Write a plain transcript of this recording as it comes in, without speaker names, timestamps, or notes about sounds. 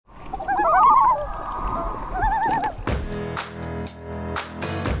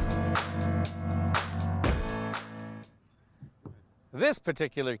This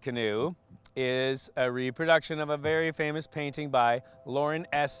particular canoe is a reproduction of a very famous painting by Lawren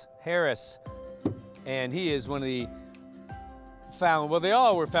S. Harris. And he is one of the well, they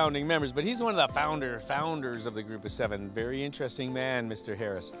all were founding members, but he's one of the founders of the group of seven. Very interesting man, Mr.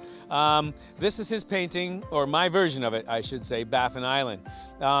 Harris. This is his painting, or my version of it, I should say, Baffin Island.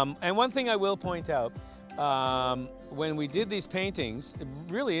 And one thing I will point out, when we did these paintings,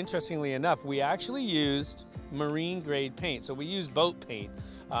 really interestingly enough, we actually used marine grade paint. So we used boat paint.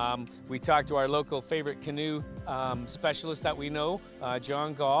 We talked to our local favorite canoe specialist that we know,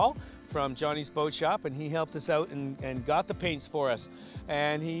 John Gall from Johnny's Boat Shop, and he helped us out and got the paints for us.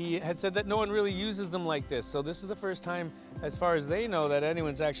 And he had said that no one really uses them like this. So this is the first time, as far as they know, that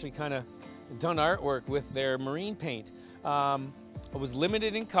anyone's actually kind of done artwork with their marine paint. It was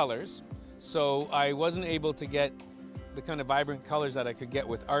limited in colors, so I wasn't able to get the kind of vibrant colors that I could get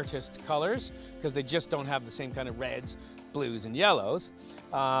with artist colors, because they just don't have the same kind of reds, blues, and yellows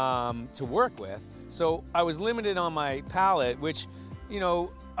to work with. So I was limited on my palette, which, you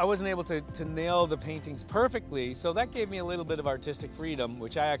know, I wasn't able to nail the paintings perfectly, so that gave me a little bit of artistic freedom,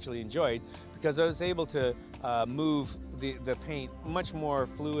 which I actually enjoyed, because I was able to move the paint much more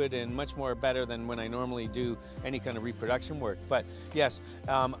fluid and much more better than when I normally do any kind of reproduction work. But yes,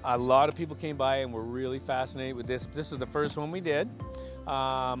 a lot of people came by and were really fascinated with this. This is the first one we did,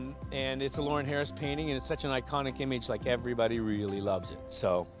 and it's a Lawren Harris painting, and it's such an iconic image, like everybody really loves it.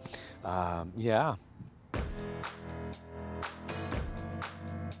 So yeah.